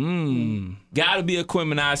 Gotta be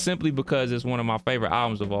Aquemini simply because it's one of my favorite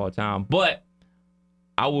albums of all time. But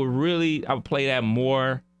I would play that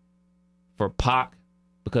more for Pac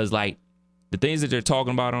because, like, the things that they're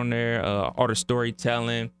talking about on there, art of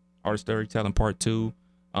storytelling part 2,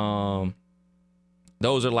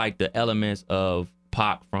 those are like the elements of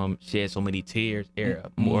Pac from Shed So Many Tears era,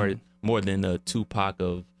 more than the Tupac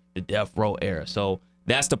of the Death Row era. So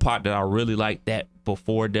that's the Pac that I really like, that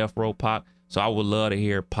before Death Row Pac. So I would love to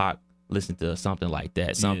hear Pac listen to something like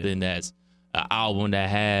that, something that's an album that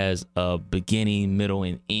has a beginning, middle,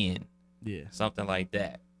 and end. Yeah, something like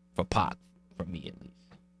that for Pac, for me at least.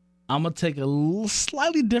 I'm gonna take a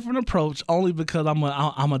slightly different approach, only because I'm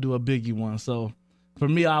gonna do a Biggie one. So for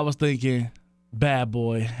me, I was thinking Bad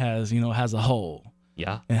Boy has a whole.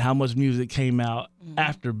 Yeah. And how much music came out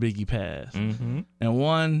after Biggie passed. And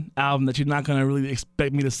one album that you're not going to really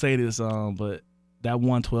expect me to say this on, but that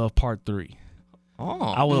 112 Part 3. Oh.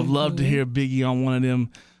 I would have loved to hear Biggie on one of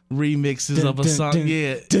them remixes of a song.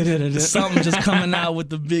 Yeah. Something just coming out with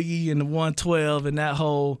the Biggie and the 112 and that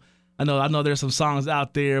whole, I know there's some songs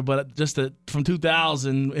out there, but just from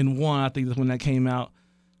 2001, I think that's when that came out,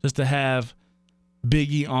 just to have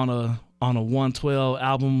Biggie on a 112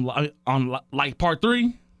 album on like Part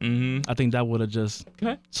 3, I think that would have just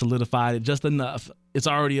Okay. solidified it just enough. It's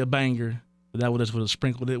already a banger, but that would have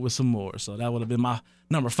sprinkled it with some more. So that would have been my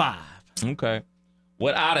number 5. Okay.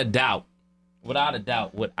 Without a doubt, without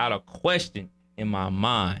a question in my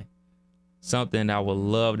mind, something I would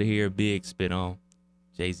love to hear Big spit on,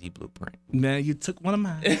 Jay-Z Blueprint. Man, you took one of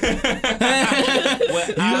mine. Without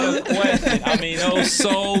a question. I mean, those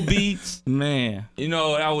soul beats, Man. you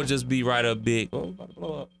know, that would just be right up Big. Oh, about to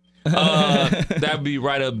blow up. That'd be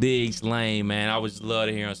right up Big's lane, man. I would just love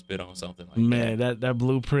to hear him spit on something like Man, that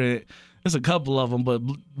Blueprint, there's a couple of them, but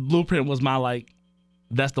Blueprint was my, like,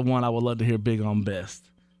 that's the one I would love to hear Big on best.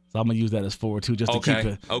 So I'm going to use that as 4 too, just to keep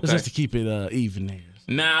it just to keep it even there.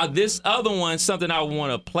 Now, this other one, something I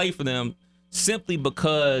want to play for them simply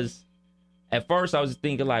because at first I was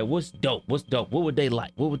thinking, like, what's dope? What's dope? What would they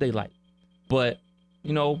like? What would they like? But,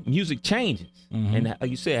 you know, music changes. And like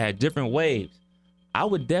you said, it had different waves. I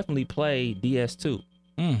would definitely play DS2.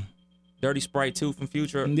 Dirty Sprite 2 from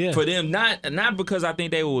Future. Yeah. For them, not because I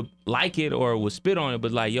think they would like it or would spit on it,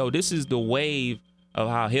 but like, yo, this is the wave of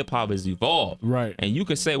how hip-hop has evolved. Right. And you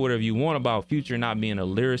can say whatever you want about Future not being a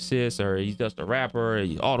lyricist or he's just a rapper, or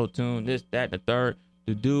he's auto-tune, this, that, and the third.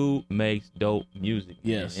 The dude makes dope music.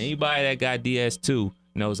 Yes. And anybody that got DS2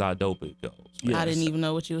 knows how dope it goes. I didn't even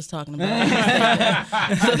know what you was talking about.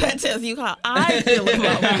 So that tells you how I feel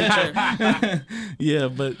about Future. Yeah,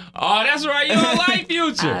 but Oh, that's right. You don't like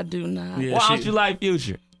Future. I do not. Yeah, Why don't you like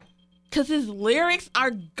Future? Because his lyrics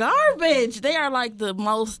are garbage. They are like the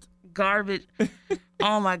most garbage.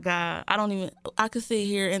 Oh my God. I could sit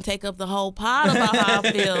here and take up the whole pod about how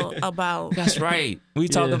I feel about. That's right. We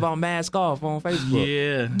talked Yeah. about Mask Off on Facebook.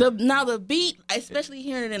 yeah. The beat, especially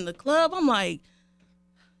hearing it in the club, I'm like,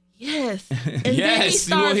 yes. And then he Yes,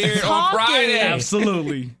 you will starts hear it on talking. Friday.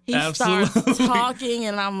 Absolutely. He Absolutely. starts talking,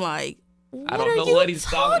 and I'm like, what I don't are know you what he's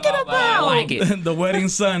talking about, but I like it. The wedding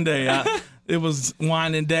Sunday, it was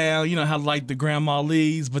winding down. You know how like the grandma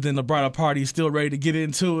leaves, but then the bridal party is still ready to get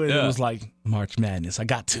into it. Yeah. It was like March Madness. I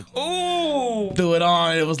got to Ooh. threw it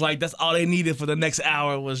on. It was like that's all they needed for the next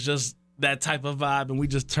hour was just that type of vibe, and we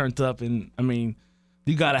just turned up. And I mean,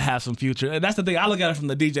 you gotta have some Future. And that's the thing. I look at it from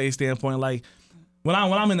the DJ standpoint. Like when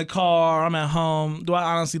I'm in the car, I'm at home. Do I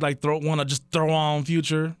honestly like want to just throw on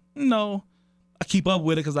Future? No, I keep up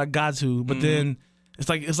with it because I got to. But then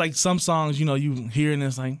it's like some songs, you know, you hear and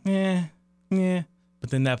it's like, yeah. But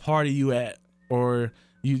then that party you at, or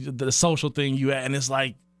the social thing you at, and it's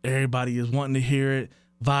like everybody is wanting to hear it,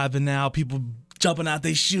 vibing now, people jumping out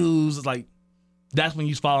their shoes. It's like that's when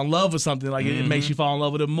you fall in love with something. Like it makes you fall in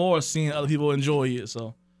love with it more, seeing other people enjoy it.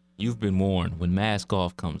 So You've been warned when Mask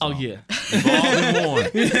Off comes on. oh yeah, You've all been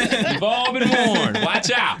warned. You've all been warned.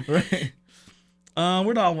 Watch out. right.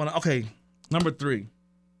 Where do I want to? Okay, number 3.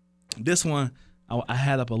 This one I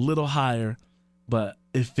had up a little higher, but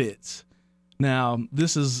it fits. Now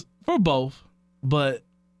this is for both, but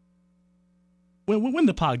when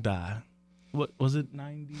did Pac die? What was it?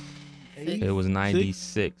 98. It was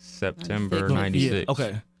 96, September 96. Yeah,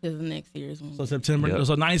 okay. This is next year's one. So September, Yep.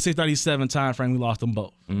 so 96, 97 time frame, we lost them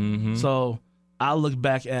both. Mm-hmm. So I look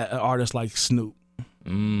back at an artist like Snoop,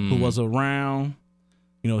 who was around.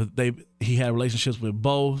 You know, he had relationships with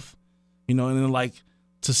both. You know, and then like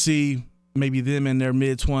to see maybe them in their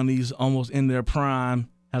mid-20s, almost in their prime,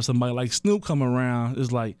 have somebody like Snoop come around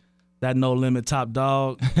is like that No Limit Top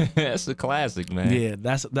Dog. That's a classic, man. Yeah,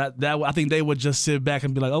 that I think they would just sit back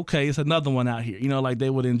and be like, okay, it's another one out here. You know, like they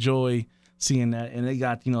would enjoy seeing that, and they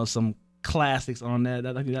got some classics on that.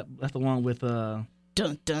 I think that's the one with Dun,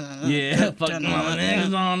 dun, yeah, dun, fucking dun, all the dun, niggas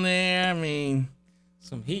dun. on there. I mean,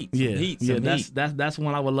 Some heat. yeah, that's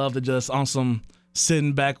one I would love to just on some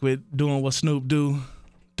sitting back with doing what Snoop do,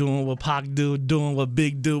 doing what Pac do, doing what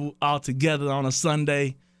Big do all together on a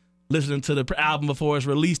Sunday, listening to the album before it's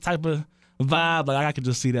released type of vibe. Like I could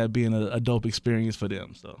just see that being a dope experience for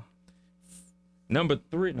them. So Number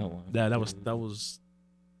 3, no one. that was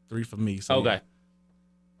 3 for me. So Okay.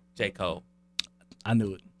 J. Cole, I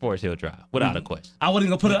knew it. Forest Hill Drive, without a question. I wasn't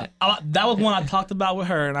gonna put it. That was one I talked about with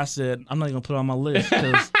her, and I said I'm not gonna put it on my list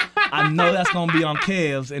because I know that's gonna be on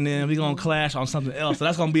Kev's, and then we're gonna clash on something else. So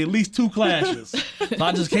that's gonna be at least 2 clashes. So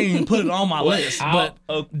I just can't even put it on my list. But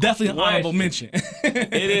definitely an honorable mention.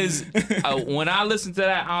 It is. When I listen to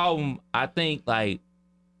that album, I think like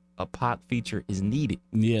a Pac feature is needed.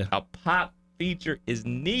 Yeah. A Pac feature is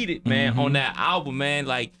needed, man, on that album, man.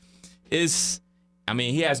 Like, I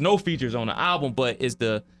mean, he has no features on the album, but it's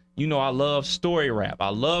I love story rap. I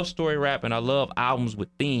love story rap, and I love albums with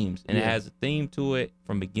themes. And it has a theme to it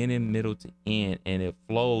from beginning, middle to end, and it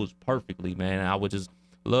flows perfectly, man. And I would just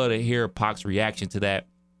love to hear Pac's reaction to that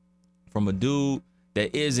from a dude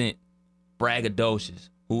that isn't braggadocious,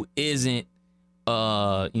 who isn't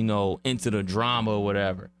into the drama or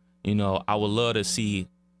whatever, I would love to see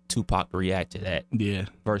Tupac react to that. Yeah.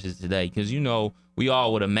 Versus today, because we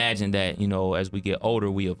all would imagine that as we get older,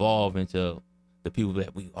 we evolve into the people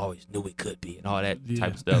that we always knew we could be and all that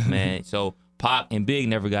type of stuff, man. So Pac and Big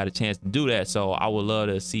never got a chance to do that. So I would love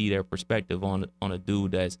to see their perspective on a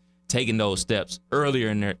dude that's taking those steps earlier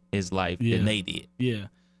in his life than they did. Yeah.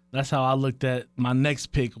 That's how I looked at my next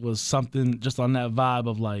pick, was something just on that vibe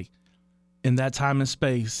of like, in that time and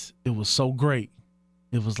space, it was so great.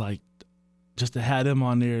 It was like, just to have them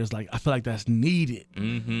on there is like, I feel like that's needed.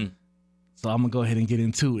 Mm-hmm. So I'm going to go ahead and get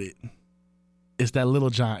into it. It's that Lil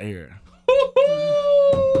Jon era.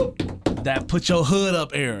 That put your hood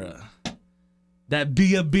up era. That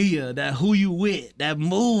Bia, that who you with, that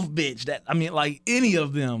move bitch, like any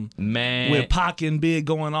of them. Man. With Pac and Big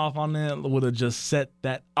going off on them would have just set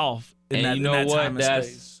that off in and that time and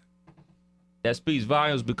space. That speaks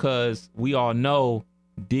volumes because we all know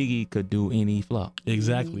Diggy could do any flow.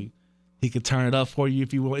 Exactly. He could turn it up for you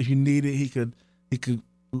if you need it. He could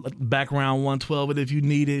background 112 it if you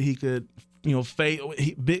need it. He could, fade.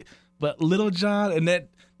 But Lil Jon, and that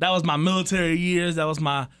was my military years. That was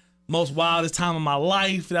my most wildest time of my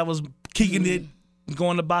life. That was kicking it,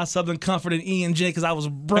 going to buy Southern Comfort and E&J because I was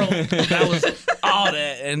broke. That was all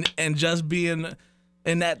that, and just being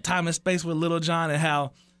in that time and space with Lil Jon, and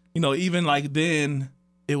how, even like then.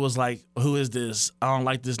 It was like, who is this? I don't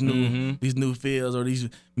like these new fields or these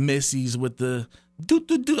Missies with the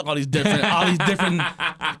all these different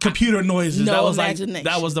computer noises. No that was imagination. like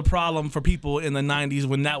that was the problem for people in the 90s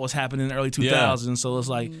when that was happening in the early 2000s. Yeah. So it's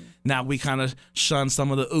like now we kind of shun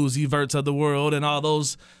some of the Uzi Verts of the world and all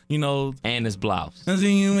those, and his blouse. All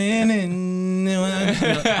that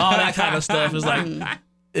kind of stuff. It's like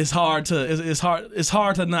it's hard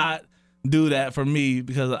to not do that for me,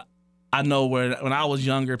 because I know when I was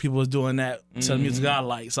younger, people was doing that to the music I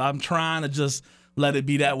like. So I'm trying to just let it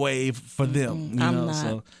be that way for them. I'm not.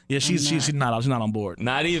 So yeah, she's not on board.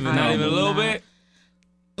 Not even a little bit.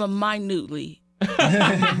 But minutely.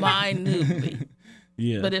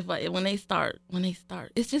 Yeah. But when they start,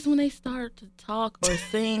 it's just when they start to talk or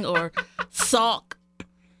sing or sulk,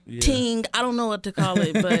 ting. I don't know what to call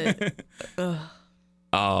it, but.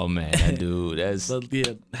 Oh man, that dude,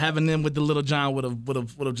 having them with the Lil Jon would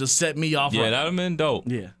have just set me off. Yeah, that'd have been dope.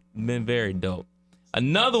 Yeah, been very dope.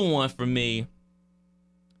 Another one for me,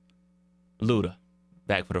 Luda,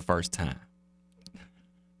 back for the first time.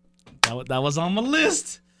 That was on my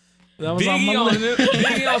list. That was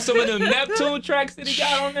Biggie on some of them Neptune tracks that he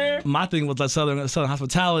got on there. My thing was like Southern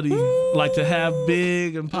Hospitality, like to have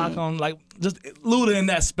Big and Pac on, like just Luda in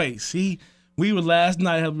that space. We were last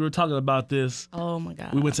night, we were talking about this. Oh my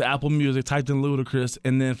God. We went to Apple Music, typed in Ludacris,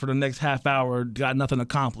 and then for the next half hour, got nothing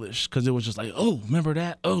accomplished because it was just like, oh, remember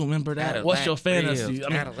that? Oh, remember that? Cadillac What's your fantasy?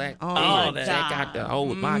 Cadillac. Oh, that. Check out the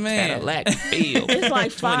old my Cadillac feel. It's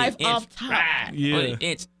like 5 off top.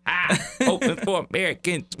 20-inch high. Open for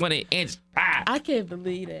American 20-inch high. I can't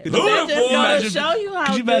believe that. Luda, That just gotta show you how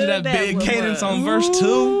Could you imagine good that big was. cadence on verse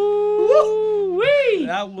 2?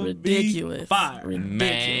 That would ridiculous. Be fire.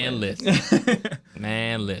 Man, listen.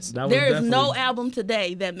 There is no album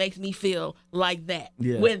today that makes me feel like that.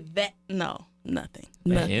 Yeah. With that, no, nothing.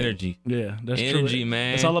 Nothing. Energy. Yeah, that's energy, true.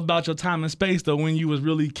 man. It's all about your time and space, though, when you was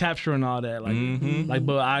really capturing all that. Like,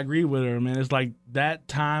 but I agree with her, man. It's like that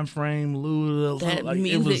time frame, Luda, That like,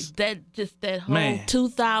 music, that whole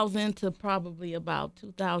 2000 to probably about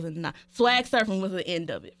 2009. Swag surfing was the end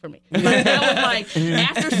of it for me. Like, that was like,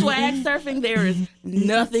 after swag surfing, there is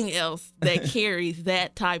nothing else that carries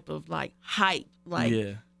that type of like hype, like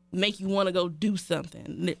make you want to go do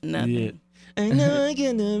something. Nothing. Yeah. I know I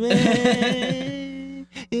get the man.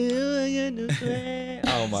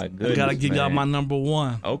 Oh my goodness. I gotta give y'all my number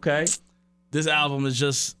one. Okay. This album is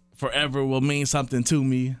just forever will mean something to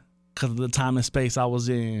me because of the time and space I was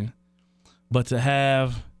in. But to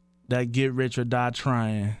have that Get Rich or Die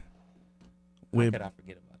Trying with, how could I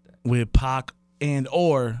forget about that? With Pac and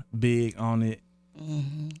or Big on it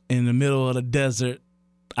in the middle of the desert,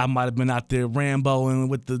 I might have been out there Ramboing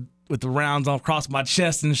with the rounds on across my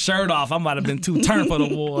chest and shirt off. I might have been too turned for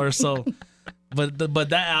the war. So, but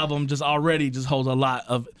that album just already just holds a lot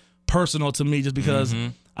of personal to me, just because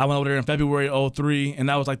I went over there in February 2003, and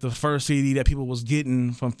that was like the first CD that people was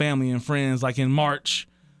getting from family and friends. Like in March,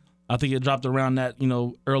 I think it dropped around that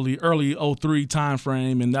early 2003 time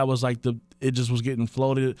frame, and that was like it just was getting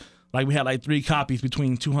floated. Like we had like 3 copies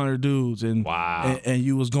between 200 dudes, and wow, and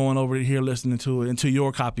you was going over here listening to it until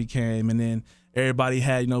your copy came, and then everybody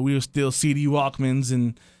had we were still CD Walkmans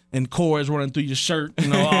and cords running through your shirt,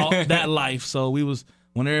 all that life. So we was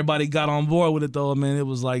when everybody got on board with it, though, man, it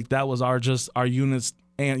was like that was our units,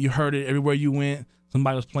 and you heard it everywhere you went.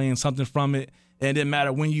 Somebody was playing something from it, and it didn't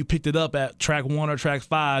matter when you picked it up at track 1 or track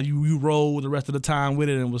 5. You rolled the rest of the time with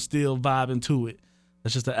it and was still vibing to it.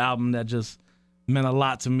 That's just an album that just meant a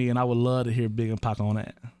lot to me, and I would love to hear Big and Pac on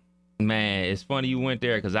that. Man, it's funny you went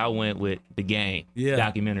there because I went with The Game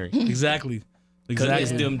documentary. Exactly. Because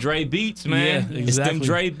it's them Dre beats, man. Yeah, exactly. It's them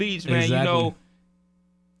Dre beats, man. Exactly. You know,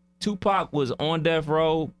 Tupac was on Death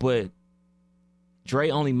Row, but Dre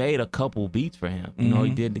only made a couple beats for him. You know,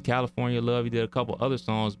 he did the California Love, he did a couple other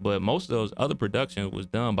songs, but most of those other productions was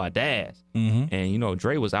done by Daz. And, you know,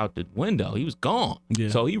 Dre was out the window. He was gone. Yeah.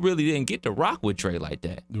 So he really didn't get to rock with Dre like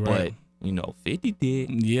that. Right. But, you know, 50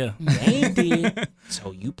 did. Yeah. Game did.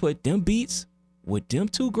 So you put them beats with them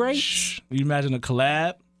two greats. You imagine a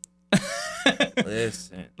collab?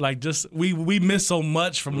 Listen. Like, just, we missed so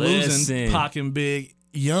much from losing Pac and Big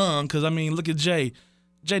young, because, I mean, look at Jay.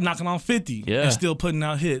 Jay knocking on 50 and still putting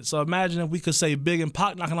out hits. So imagine if we could say Big and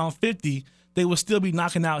Pac knocking on 50, they would still be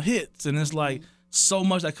knocking out hits. And it's like so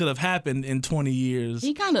much that could have happened in 20 years.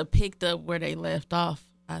 He kind of picked up where they left off,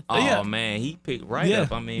 I think. Oh, man, he picked right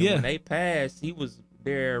up. I mean, when they passed, he was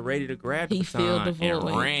there ready to grab the baton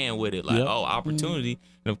and ran with it. Like, opportunity.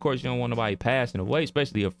 And, of course, you don't want nobody passing away,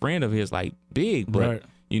 especially a friend of his like Big. But,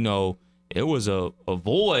 you know, it was a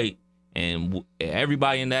void, and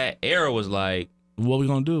everybody in that era was like, what we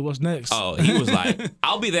gonna do? What's next? Oh, he was like,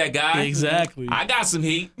 I'll be that guy. Exactly. I got some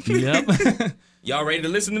heat. Yep. Y'all ready to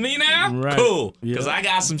listen to me now? Right. Cool. Because I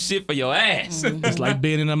got some shit for your ass. It's like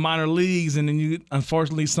being in the minor leagues, and then you,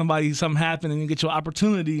 unfortunately, something happened, and you get your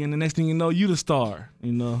opportunity, and the next thing you know, you the star.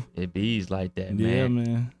 You know. It bees like that, man. Yeah,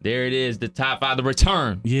 man. There it is, the top 5, the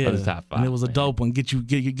return. Yeah. Of the top 5. And it was a dope one. Get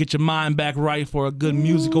your mind back right for a good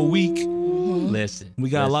musical week. Listen. We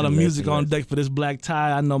got a lot of music on deck for this black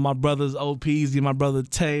tie. I know my brothers OPZ, my brother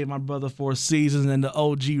Tay, my brother Four Seasons, and the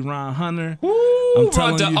OG Ron Hunter. I'm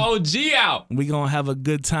telling you, OG out. We gonna have a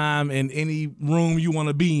good time in any room you want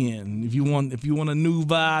to be in. If you want a new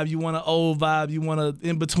vibe, you want an old vibe, you want an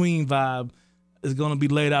in between vibe, it's gonna be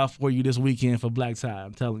laid out for you this weekend for black tie.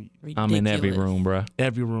 I'm telling you. Ridiculous. I'm in every room, bro.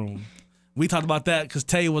 Every room. We talked about that because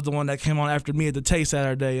Tay was the one that came on after me at the Tay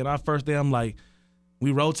Saturday, and our first day, I'm like,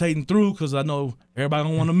 we rotating through because I know everybody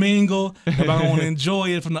don't want to mingle, everybody don't want to enjoy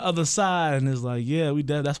it from the other side, and it's like, yeah,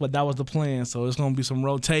 that was the plan. So it's gonna be some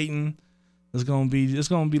rotating. It's gonna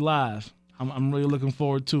be live. I'm really looking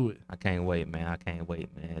forward to it. I can't wait, man. I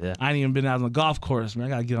ain't even been out on the golf course, man. I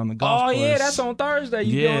gotta get on the golf course. Oh yeah, that's on Thursday.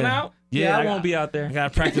 You going out? Yeah, I won't be out there. I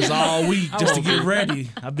gotta practice all week just to get ready.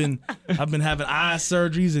 I've been having eye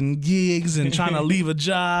surgeries and gigs and trying to leave a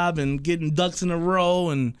job and getting ducks in a row,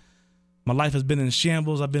 and my life has been in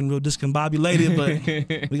shambles. I've been real discombobulated,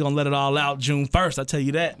 but we gonna let it all out June 1st. I tell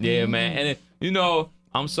you that. Yeah, man. And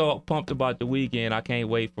I'm so pumped about the weekend. I can't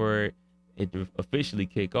wait for it to officially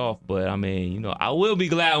kick off. But I mean, I will be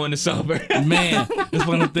glad when it's over. Man, it's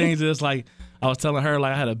one of the things that's like, I was telling her,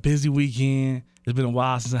 like, I had a busy weekend. It's been a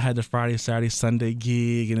while since I had the Friday, Saturday, Sunday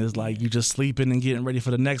gig, and it's like you just sleeping and getting ready for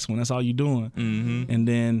the next one. That's all you doing. Mm-hmm. And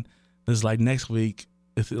then it's like next week.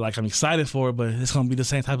 It's like I'm excited for it, but it's gonna be the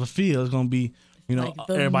same type of feel. It's gonna be, like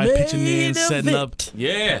everybody pitching in, setting up.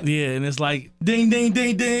 Yeah. And it's like ding, ding,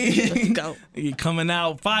 ding, ding. Let's go. You're coming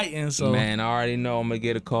out fighting. So man, I already know I'm gonna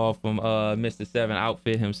get a call from Mr. 7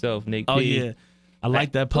 Outfit himself, Nick P. Oh yeah. I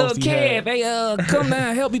like that post. Look, Kev, hey, come down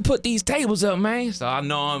and help me put these tables up, man. So I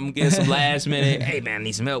know I'm getting some last minute. Hey man, I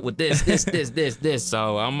need some help with this.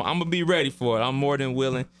 So I'm gonna be ready for it. I'm more than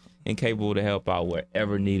willing and capable to help out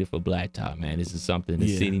wherever needed for Black Top, man. This is something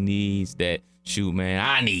the city needs that, shoot, man,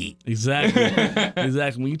 I need. Exactly.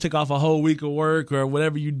 Exactly. When you take off a whole week of work or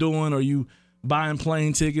whatever you're doing, or you buying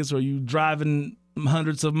plane tickets, or you driving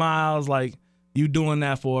hundreds of miles, like, you doing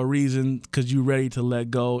that for a reason, because you ready to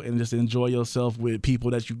let go and just enjoy yourself with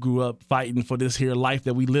people that you grew up fighting for this here life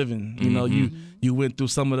that we live in. You know, you went through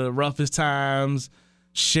some of the roughest times,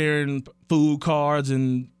 sharing food cards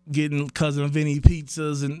and getting Cousin Vinny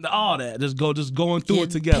pizzas and all that. Just going through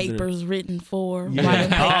it together. Papers written for. All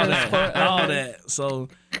that. So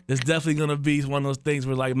it's definitely going to be one of those things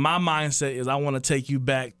where, like, my mindset is I want to take you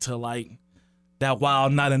back to, like, that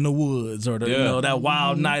wild night in the woods, or that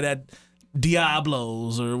wild night at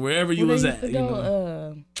Diablo's, or wherever you was at.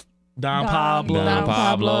 Don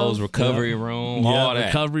Pablo's recovery room, all that.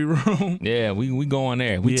 Recovery room. Yeah, we going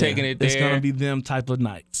there. We taking it there. It's gonna be them type of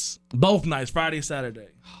nights. Both nights, Friday, Saturday.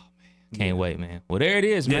 Oh man, can't wait, man. Well, there it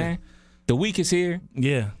is, man. The week is here.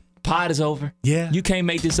 Yeah. Pod is over. Yeah. You can't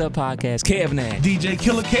make this up podcast. Kev Nash. DJ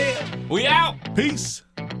Killer Kev. We out. Peace.